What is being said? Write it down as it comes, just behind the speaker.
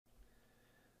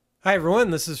Hi everyone,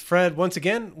 this is Fred once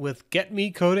again with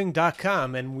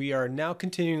GetMeCoding.com, and we are now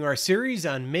continuing our series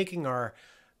on making our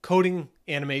coding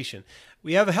animation.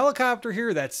 We have a helicopter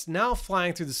here that's now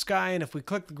flying through the sky, and if we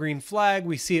click the green flag,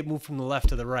 we see it move from the left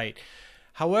to the right.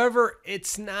 However,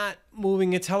 it's not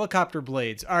moving its helicopter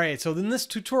blades. Alright, so in this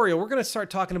tutorial, we're going to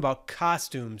start talking about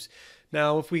costumes.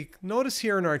 Now, if we notice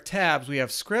here in our tabs, we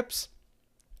have scripts,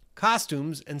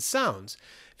 costumes, and sounds.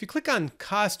 If you click on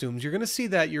costumes, you're going to see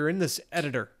that you're in this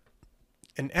editor.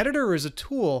 An editor is a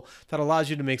tool that allows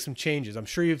you to make some changes. I'm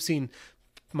sure you've seen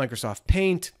Microsoft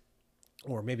Paint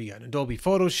or maybe an Adobe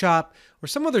Photoshop or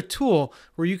some other tool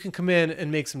where you can come in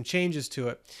and make some changes to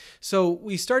it. So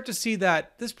we start to see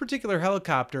that this particular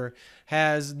helicopter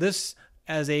has this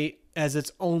as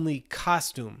its only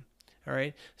costume. All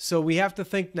right. So we have to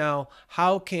think now,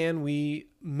 how can we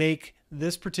make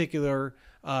this particular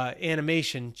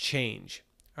animation change?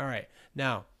 All right.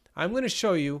 Now I'm going to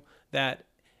show you that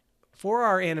for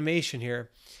our animation here,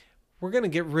 we're going to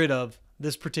get rid of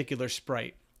this particular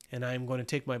sprite. And I'm going to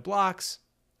take my blocks,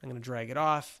 I'm going to drag it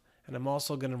off, and I'm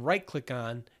also going to right click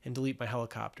on and delete my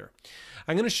helicopter.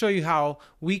 I'm going to show you how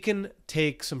we can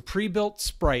take some pre-built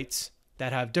sprites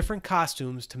that have different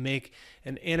costumes to make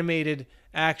an animated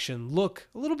action look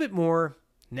a little bit more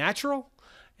natural.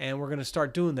 And we're going to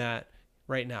start doing that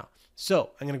right now.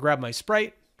 So I'm going to grab my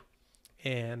sprite,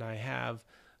 and I have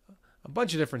a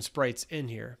bunch of different sprites in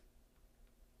here.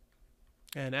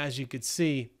 And as you could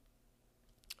see,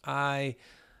 I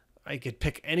could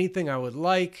pick anything I would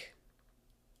like.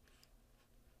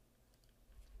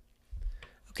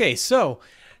 Okay, so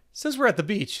since we're at the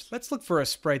beach, let's look for a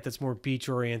sprite that's more beach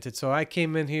oriented. So I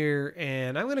came in here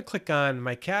and I'm going to click on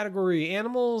my category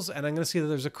animals, and I'm going to see that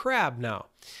there's a crab now. All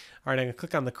right, I'm going to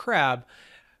click on the crab.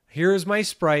 Here's my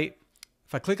sprite.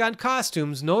 If I click on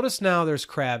costumes, notice now there's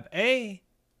crab A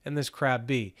and there's crab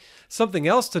B. Something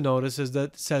else to notice is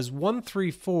that it says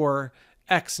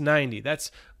 134x90. That's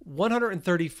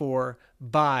 134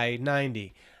 by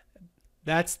 90.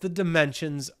 That's the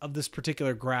dimensions of this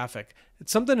particular graphic.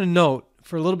 It's something to note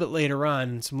for a little bit later on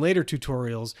in some later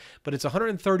tutorials, but it's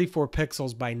 134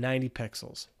 pixels by 90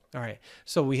 pixels. All right,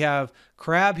 so we have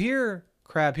crab here,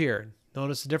 crab here.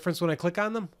 Notice the difference when I click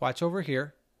on them? Watch over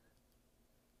here.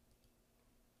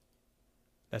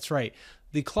 That's right.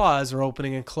 The claws are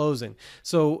opening and closing.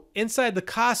 So inside the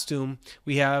costume,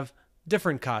 we have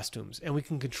different costumes, and we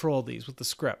can control these with the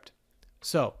script.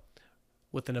 So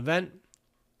with an event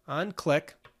on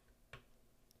click,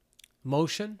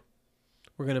 motion,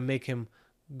 we're going to make him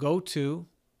go to,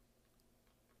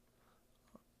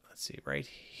 let's see, right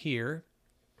here.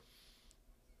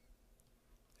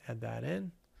 Add that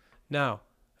in. Now,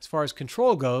 as far as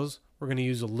control goes, we're going to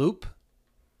use a loop.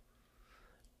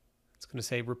 It's going to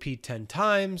say repeat 10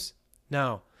 times.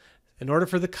 Now, in order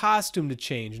for the costume to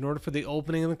change, in order for the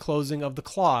opening and the closing of the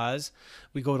claws,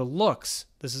 we go to looks.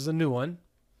 This is a new one.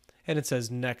 And it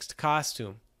says next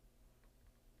costume.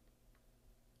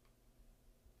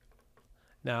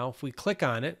 Now, if we click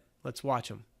on it, let's watch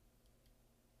him.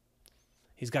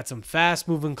 He's got some fast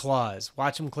moving claws.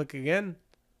 Watch him click again.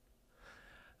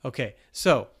 Okay,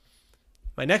 so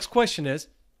my next question is,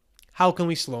 how can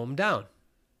we slow him down?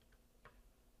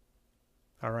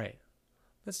 All right,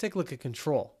 let's take a look at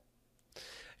control.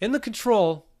 In the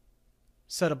control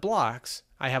set of blocks,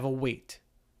 I have a wait.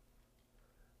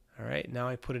 All right, now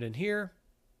I put it in here.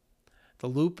 The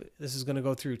loop, this is going to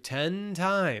go through 10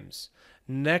 times.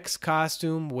 Next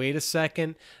costume, wait a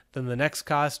second. Then the next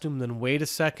costume, then wait a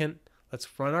second. Let's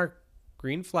run our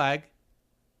green flag.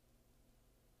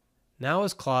 Now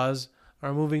his claws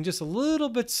are moving just a little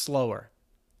bit slower.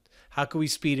 How can we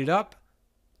speed it up?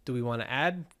 Do we want to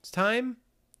add time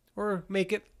or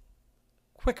make it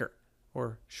quicker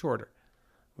or shorter?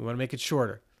 We want to make it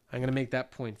shorter. I'm going to make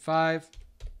that 0.5.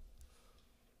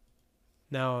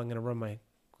 Now I'm going to run my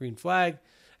green flag,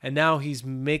 and now he's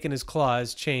making his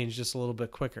claws change just a little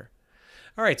bit quicker.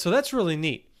 All right, so that's really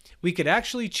neat. We could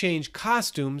actually change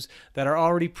costumes that are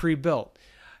already pre-built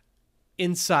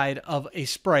inside of a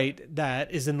sprite that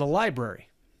is in the library.